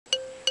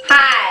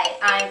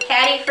I'm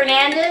Patty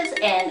Fernandez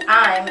and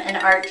I'm an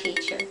art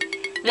teacher.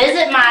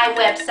 Visit my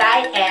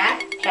website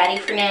at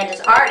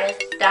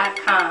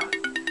pattyfernandezartist.com.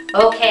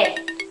 Okay,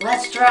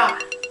 let's draw.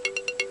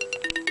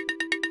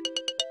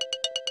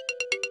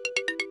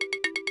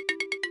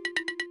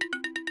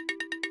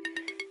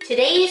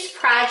 Today's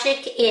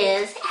project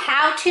is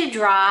how to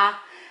draw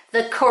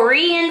the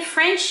Korean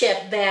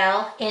friendship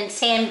bell in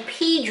San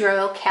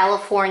Pedro,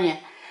 California.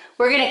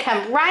 We're going to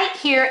come right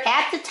here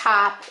at the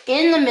top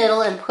in the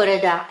middle and put a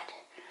dot.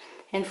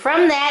 And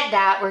from that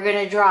dot we're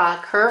going to draw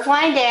a curved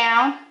line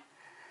down,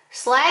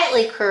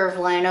 slightly curved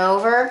line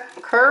over,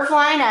 curved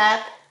line up,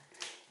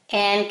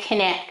 and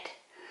connect.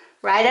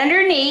 Right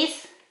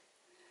underneath,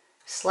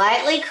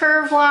 slightly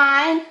curved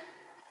line,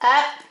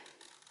 up,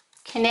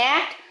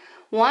 connect.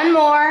 One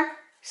more,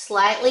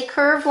 slightly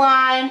curved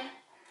line,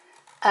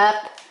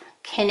 up,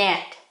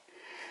 connect.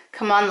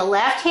 Come on the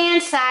left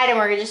hand side and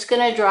we're just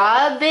going to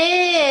draw a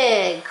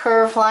big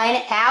curved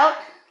line out.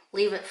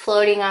 Leave it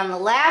floating on the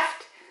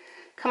left.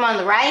 Come on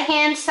the right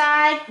hand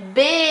side,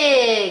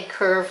 big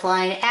curved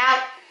line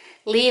out.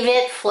 Leave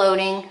it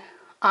floating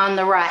on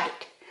the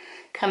right.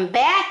 Come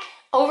back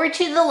over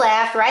to the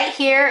left right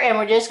here and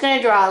we're just going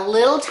to draw a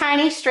little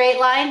tiny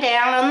straight line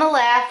down on the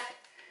left.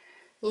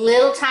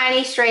 Little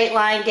tiny straight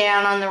line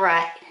down on the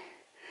right.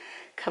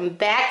 Come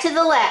back to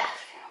the left.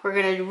 We're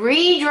going to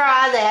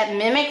redraw that,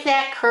 mimic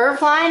that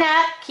curved line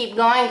up. Keep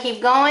going, keep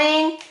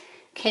going.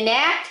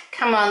 Connect.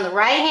 Come on the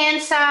right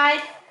hand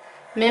side.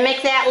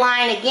 Mimic that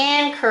line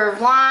again,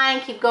 curved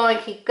line. Keep going,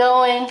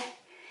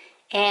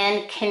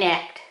 and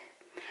connect.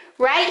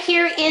 Right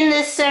here in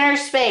this center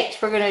space,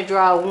 we're going to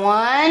draw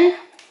 1,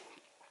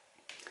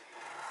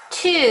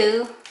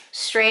 2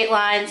 straight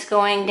lines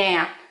going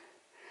down.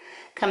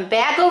 Come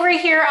back over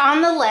here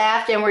on the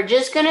left and we're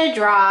just going to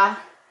draw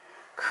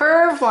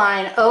curved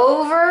line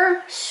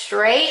over,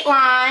 straight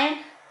line,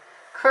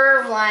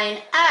 curved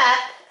line up,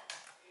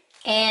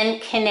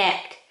 and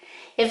connect.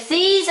 If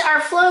these are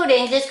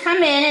floating, just come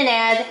in and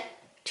add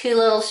 2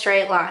 little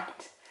straight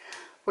lines.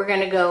 We're going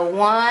to go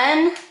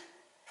 1,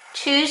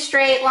 2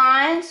 straight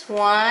lines,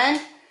 1,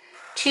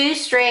 2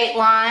 straight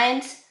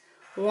lines,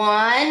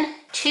 1,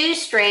 2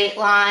 straight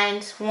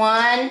lines,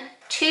 1,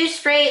 2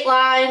 straight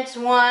lines,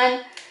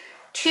 1,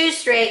 2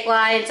 straight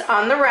lines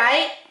on the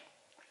right.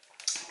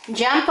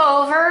 Jump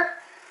over,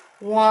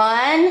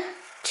 1,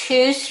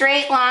 2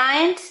 straight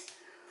lines,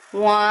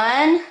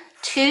 1,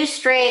 2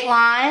 straight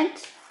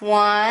lines,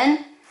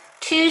 1,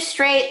 2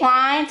 straight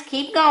lines,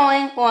 keep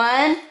going,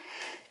 1,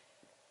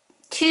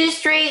 2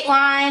 straight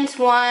lines,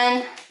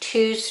 1,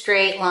 2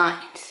 straight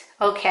lines.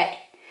 Okay,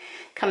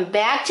 come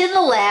back to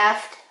the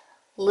left,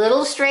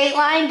 little straight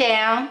line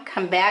down,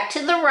 come back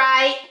to the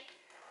right,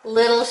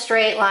 little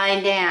straight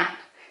line down.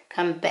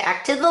 Come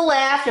back to the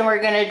left and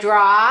we're going to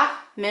draw,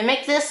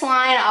 mimic this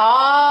line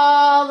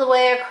all the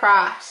way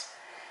across.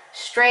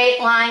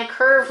 Straight line,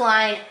 curved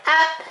line,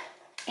 up,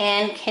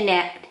 and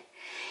connect.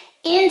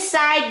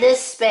 Inside this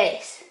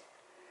space,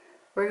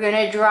 we're going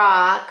to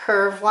draw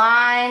curved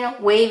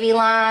line, wavy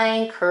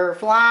line,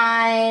 curved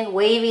line,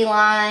 wavy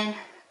line,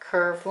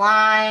 curved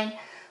line,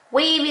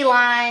 wavy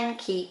line.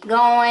 Keep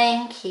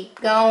going, keep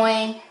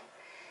going,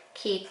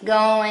 keep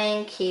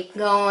going, keep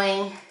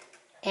going,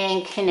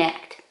 and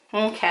connect.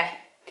 Okay,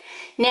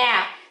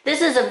 now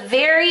this is a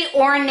very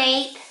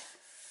ornate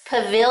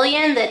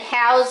pavilion that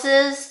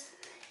houses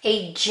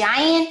a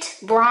giant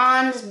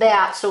bronze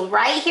bell. So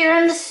right here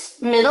in the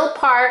middle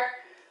part,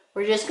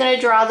 we're just going to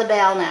draw the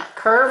bell now.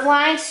 Curved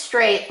line,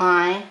 straight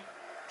line,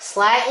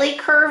 slightly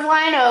curved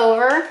line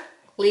over,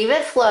 leave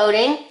it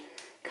floating,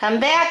 come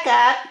back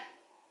up,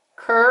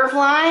 curved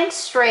line,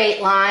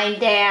 straight line,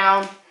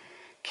 down,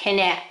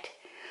 connect.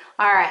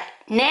 All right,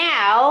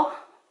 now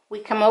we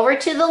come over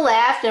to the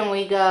left and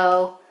we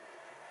go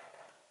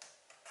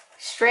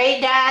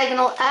straight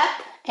diagonal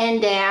up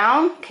and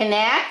down,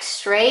 connect,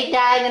 straight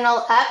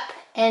diagonal up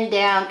and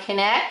down,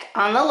 connect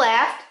on the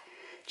left,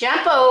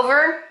 jump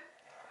over,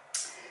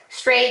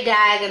 straight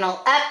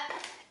diagonal up,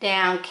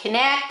 down,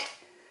 connect,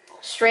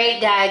 straight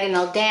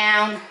diagonal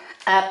down,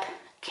 up,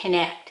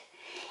 connect.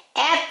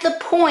 At the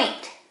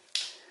point,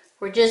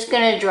 we're just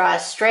going to draw a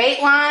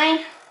straight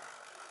line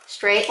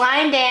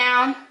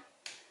down,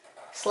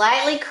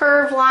 slightly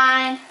curved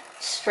line,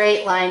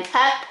 straight line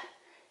up,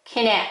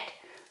 connect.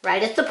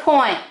 Right at the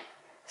point,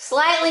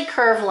 slightly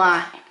curved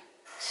line,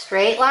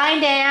 straight line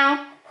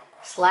down,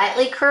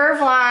 slightly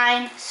curved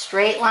line,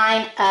 straight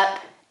line up,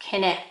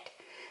 connect.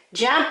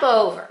 Jump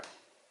over,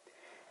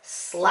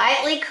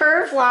 slightly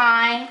curved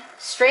line,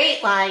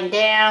 straight line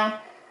down,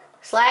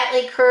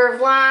 slightly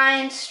curved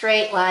line,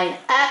 straight line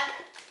up,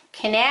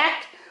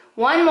 connect.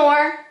 One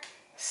more,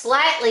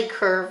 slightly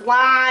curved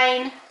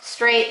line,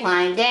 straight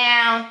line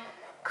down,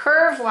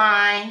 curved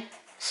line,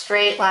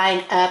 straight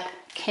line up,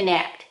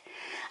 connect.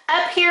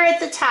 Up here at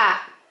the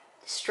top,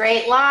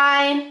 straight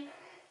line,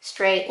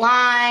 straight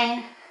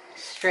line,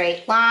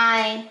 straight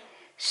line,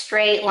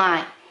 straight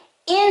line.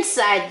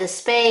 Inside the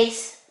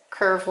space,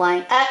 curved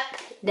line up,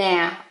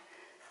 down,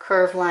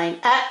 curved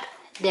line up,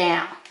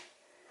 down,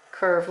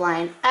 curved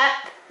line up,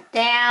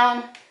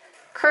 down,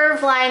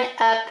 curved line,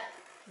 up,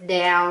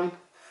 down,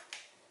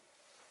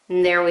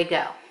 and there we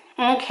go.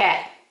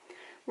 Okay,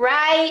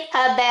 right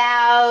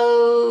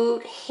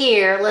about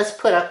here, let's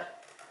put a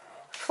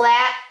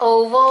flat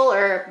oval,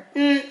 or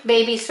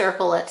baby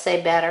circle, let's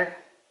say better.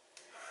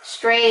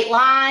 Straight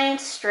line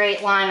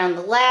on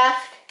the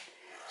left,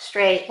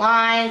 straight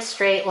line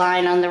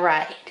on the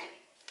right.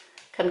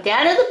 Come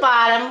down to the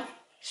bottom,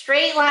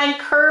 straight line,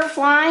 curved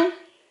line.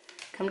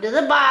 Come to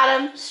the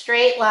bottom,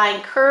 straight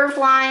line, curved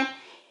line.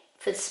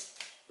 If it's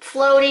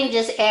floating,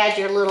 just add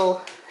your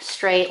little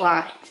straight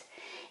lines.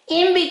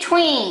 In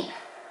between,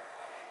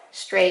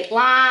 straight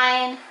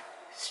line,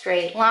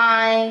 straight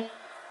line,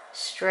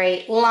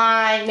 straight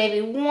line,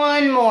 maybe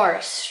one more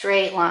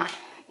straight line.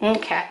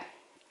 Okay.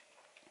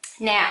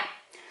 Now,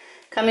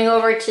 coming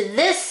over to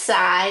this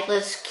side,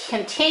 let's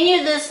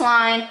continue this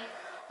line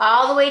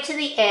all the way to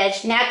the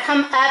edge. Now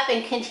come up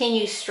and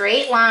continue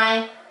straight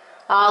line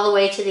all the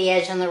way to the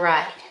edge on the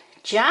right.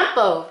 Jump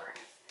over,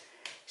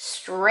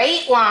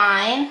 straight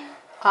line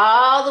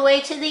all the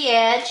way to the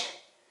edge.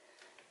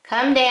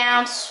 Come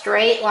down,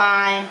 straight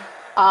line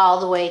all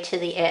the way to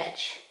the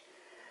edge.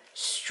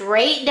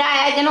 Straight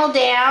diagonal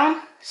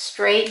down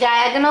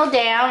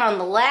on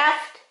the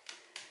left,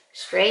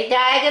 straight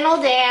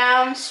diagonal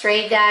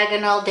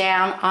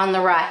down on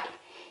the right.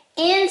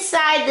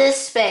 Inside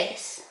this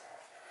space,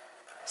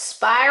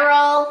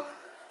 spiral,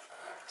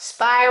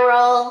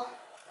 spiral,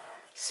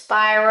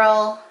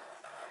 spiral,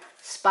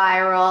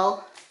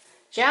 spiral,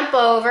 jump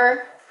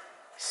over,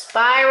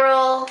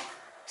 spiral,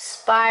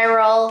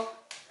 spiral,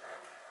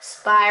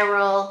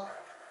 spiral,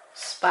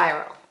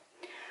 spiral.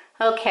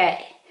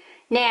 Okay,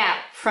 now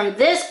from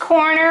this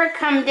corner,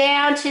 come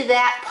down to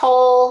that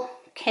pole,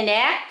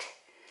 connect.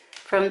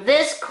 From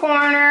this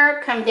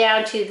corner, come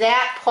down to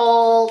that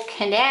pole,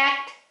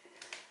 connect.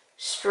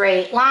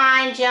 Straight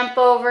line, jump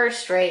over,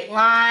 straight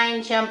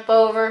line, jump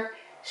over,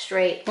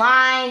 straight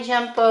line,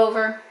 jump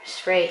over,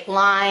 straight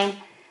line,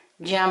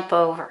 jump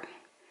over.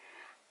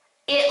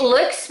 It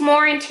looks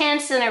more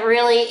intense than it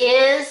really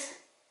is.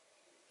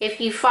 If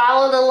you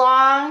followed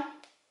along,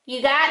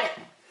 you got it.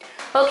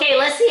 Okay,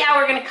 let's see how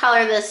we're going to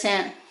color this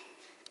in.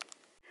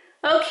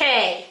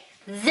 Okay,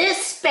 this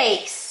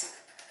space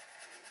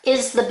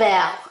is the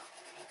bell,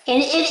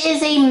 and it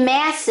is a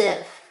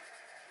massive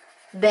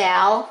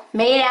bell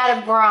made out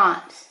of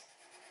bronze.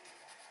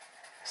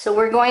 So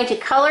we're going to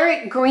color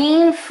it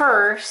green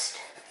first,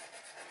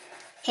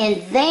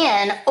 and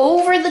then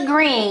over the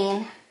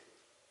green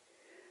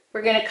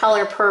we're going to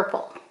color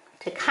purple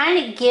to kind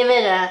of give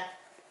it a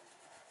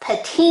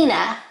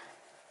patina,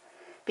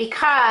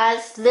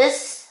 because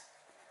this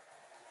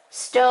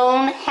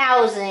stone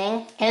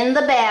housing and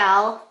the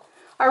bell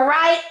are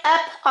right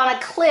up on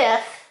a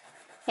cliff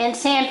in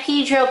San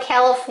Pedro,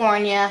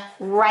 California,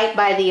 right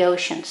by the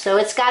ocean. So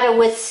it's got to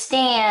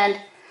withstand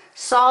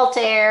salt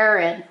air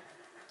and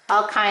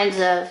all kinds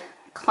of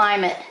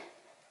climate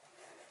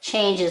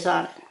changes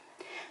on it.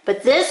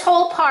 But this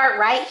whole part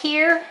right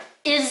here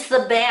is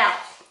the bell,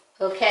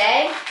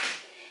 okay?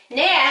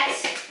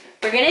 Next,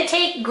 we're going to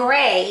take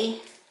gray,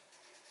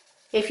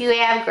 if you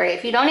have gray.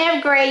 If you don't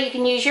have gray, you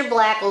can use your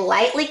black,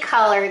 lightly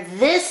colored.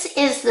 This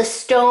is the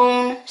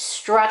stone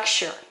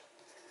structure.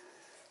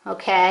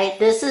 Okay,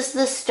 this is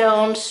the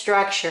stone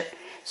structure.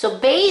 So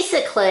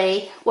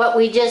basically, what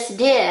we just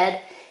did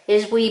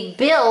is we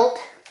built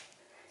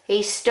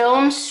a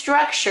stone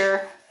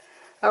structure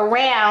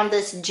around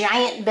this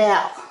giant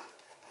bell.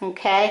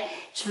 Okay,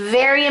 it's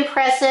very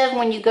impressive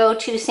when you go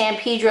to San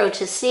Pedro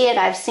to see it.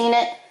 I've seen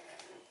it.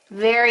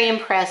 Very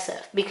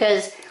impressive,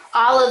 because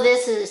all of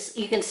this is,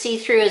 you can see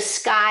through, is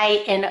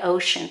sky and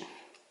ocean.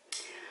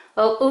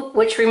 Oh,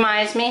 which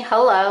reminds me,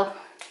 hello.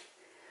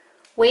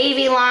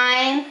 Wavy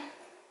line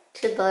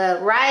to the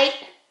right,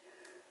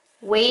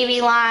 wavy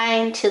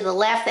line to the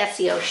left, that's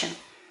the ocean.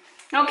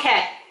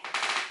 Okay,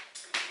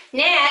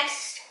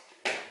 next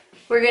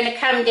we're going to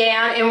come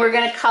down and we're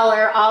going to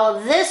color all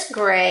of this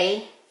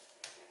gray,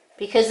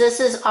 because this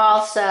is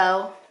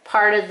also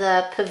part of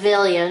the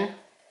pavilion.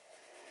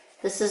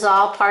 This is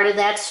all part of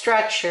that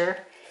structure.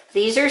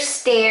 These are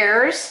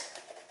stairs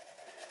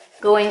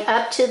going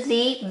up to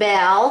the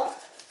bell,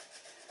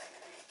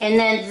 and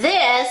then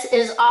this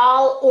is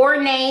all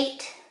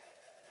ornate,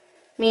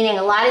 meaning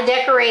a lot of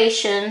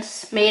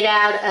decorations made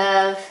out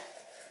of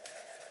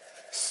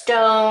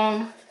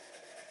stone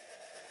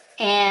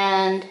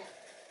and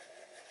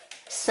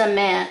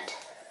cement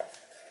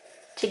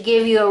to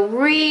give you a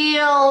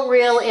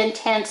real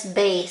intense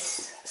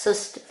base, so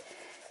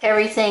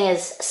everything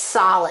is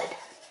solid.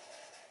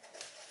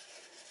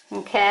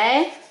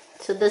 Okay,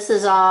 so this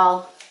is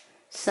all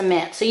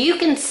cement, so you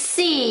can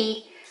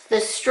see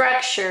the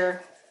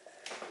structure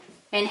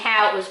and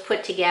how it was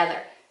put together.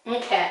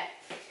 Okay,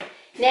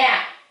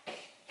 now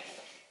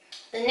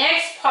the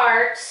next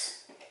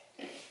parts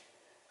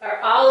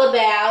are all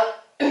about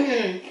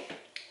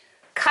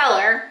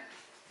color,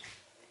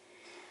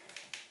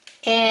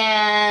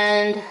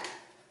 and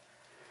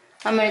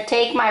I'm going to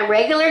take my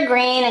regular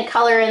green and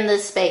color in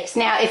this space.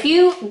 Now if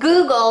you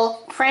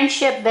Google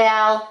Friendship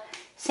Bell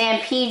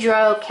San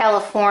Pedro,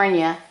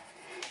 California,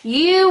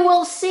 you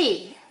will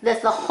see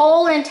that the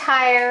whole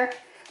entire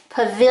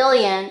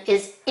pavilion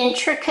is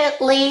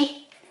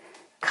intricately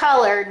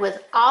colored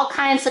with all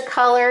kinds of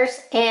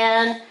colors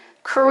and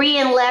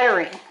Korean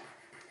lettering.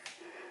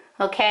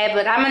 Okay,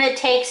 but I'm going to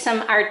take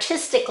some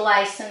artistic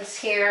license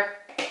here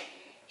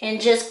and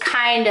just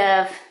kind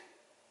of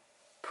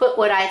put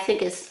what I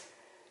think is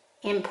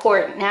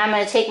important. Now I'm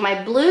going to take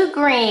my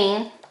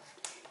blue-green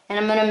and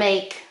I'm going to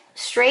make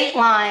straight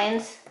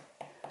lines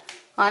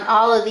on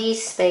all of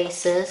these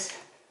spaces.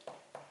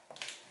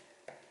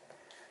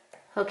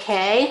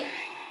 Okay,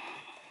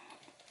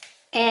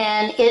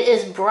 and it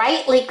is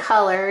brightly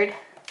colored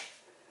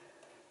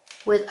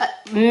with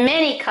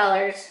many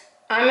colors.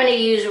 I'm going to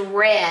use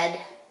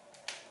red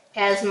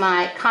as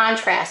my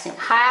contrasting,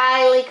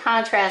 highly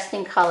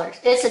contrasting colors.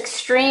 It's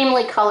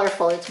extremely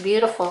colorful. It's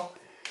beautiful.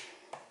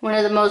 One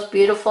of the most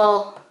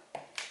beautiful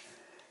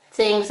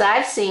things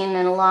I've seen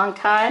in a long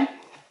time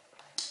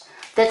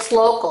that's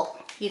local.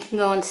 You can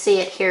go and see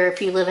it here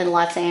if you live in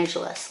Los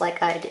Angeles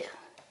like I do.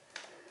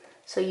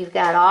 So you've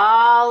got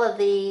all of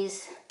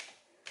these.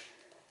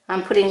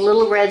 I'm putting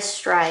little red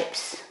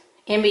stripes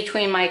in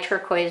between my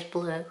turquoise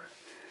blue,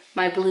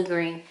 my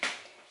blue-green.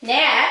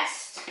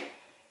 Next,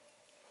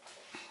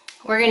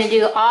 we're going to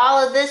do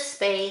all of this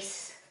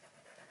space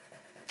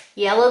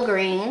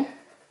yellow-green.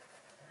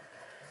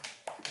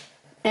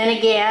 And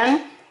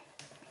again,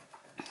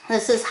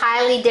 this is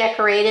highly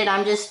decorated.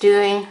 I'm just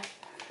doing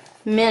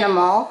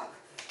minimal.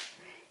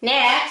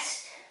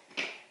 Next,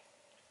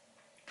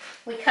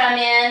 we come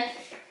in.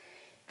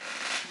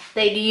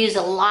 They use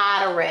a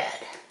lot of red.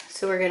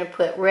 So we're going to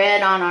put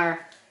red on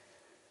our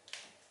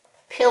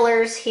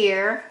pillars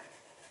here.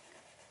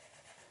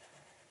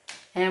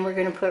 And we're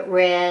going to put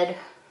red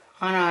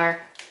on our,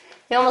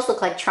 they almost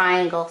look like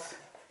triangles,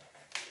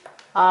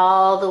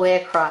 all the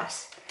way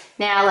across.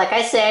 Now, like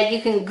I said,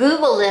 you can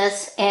Google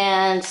this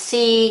and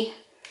see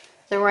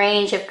the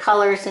range of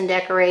colors and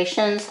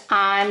decorations.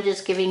 I'm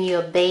just giving you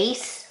a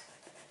base.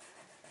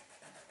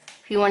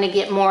 If you want to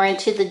get more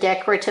into the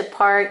decorative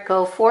part,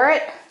 go for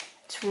it.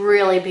 It's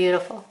really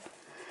beautiful.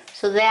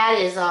 So that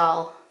is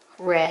all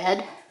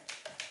red.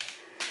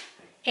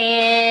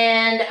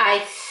 And I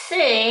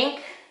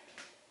think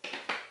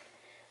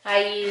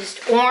I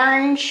used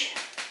orange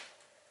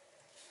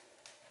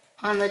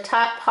on the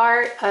top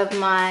part of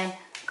my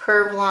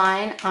curved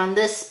line on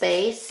this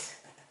space,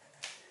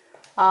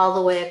 all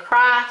the way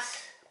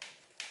across,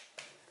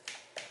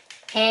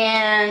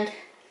 and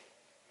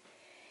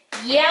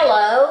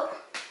yellow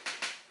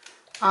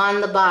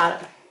on the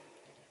bottom.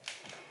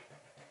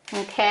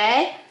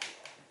 Okay?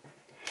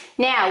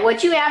 Now,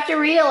 what you have to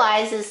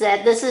realize is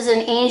that this is an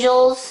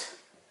Angels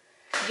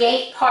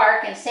Gate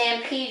Park in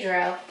San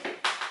Pedro,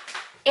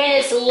 and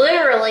it's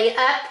literally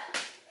up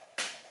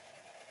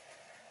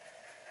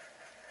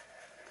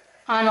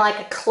on like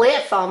a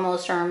cliff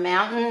almost, or a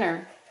mountain,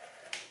 or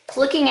it's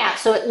looking out.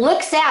 So it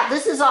looks out.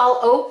 This is all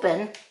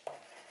open,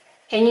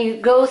 and you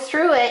go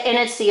through it, and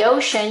it's the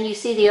ocean. You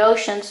see the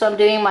ocean. So I'm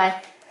doing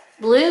my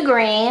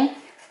blue-green,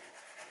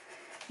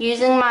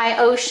 using my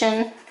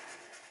ocean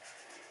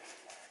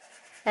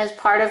as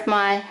part of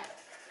my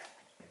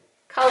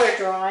color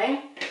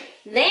drawing.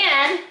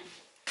 Then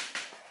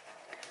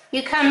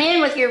you come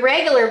in with your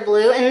regular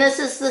blue, and this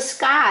is the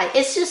sky.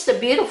 It's just a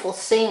beautiful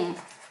scene.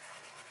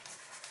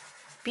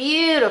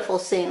 Beautiful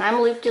scene.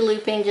 I'm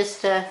loop-de-looping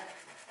just to,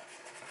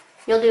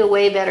 you'll do a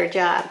way better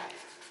job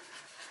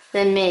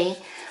than me.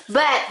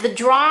 But the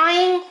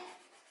drawing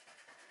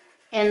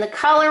and the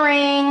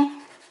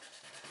coloring,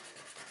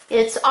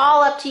 it's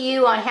all up to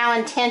you on how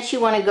intense you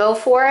want to go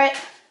for it.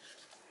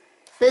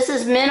 This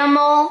is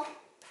minimal.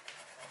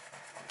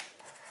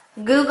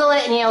 Google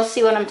it and you'll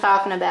see what I'm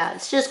talking about.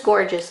 It's just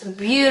gorgeous.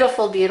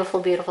 Beautiful, beautiful,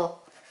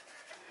 beautiful.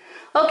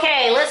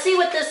 Okay, let's see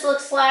what this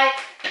looks like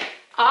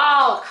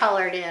all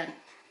colored in.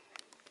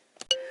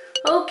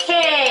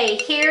 Okay,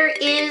 here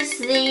is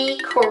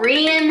the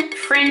Korean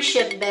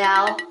friendship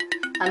bell,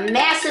 a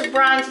massive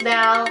bronze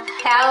bell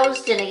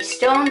housed in a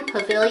stone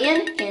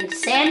pavilion in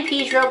San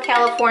Pedro,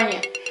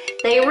 California.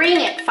 They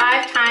ring it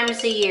 5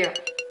 times a year.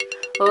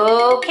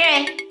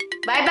 Okay,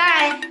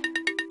 bye-bye.